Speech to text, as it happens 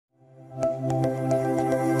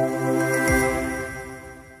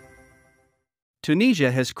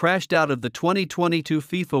Tunisia has crashed out of the 2022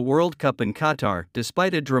 FIFA World Cup in Qatar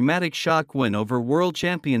despite a dramatic shock win over world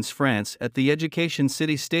champions France at the Education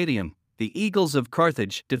City Stadium. The Eagles of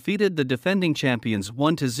Carthage defeated the defending champions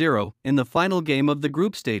 1-0 in the final game of the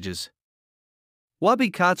group stages.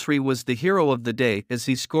 Wahbi Khazri was the hero of the day as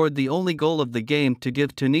he scored the only goal of the game to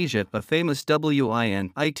give Tunisia a famous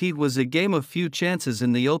win. It was a game of few chances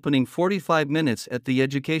in the opening 45 minutes at the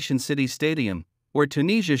Education City Stadium, where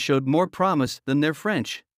Tunisia showed more promise than their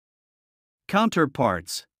French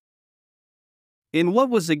counterparts. In what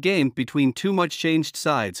was a game between two much-changed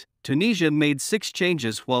sides, Tunisia made 6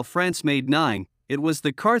 changes while France made 9. It was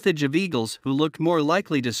the Carthage of Eagles who looked more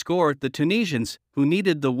likely to score. The Tunisians, who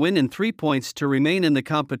needed the win and 3 points to remain in the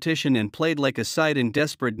competition and played like a side in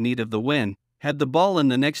desperate need of the win, had the ball in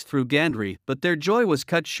the next through Ghandri, but their joy was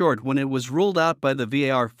cut short when it was ruled out by the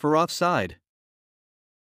VAR for offside.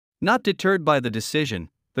 Not deterred by the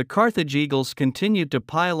decision, the Carthage Eagles continued to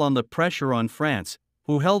pile on the pressure on France,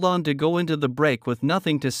 who held on to go into the break with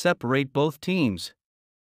nothing to separate both teams.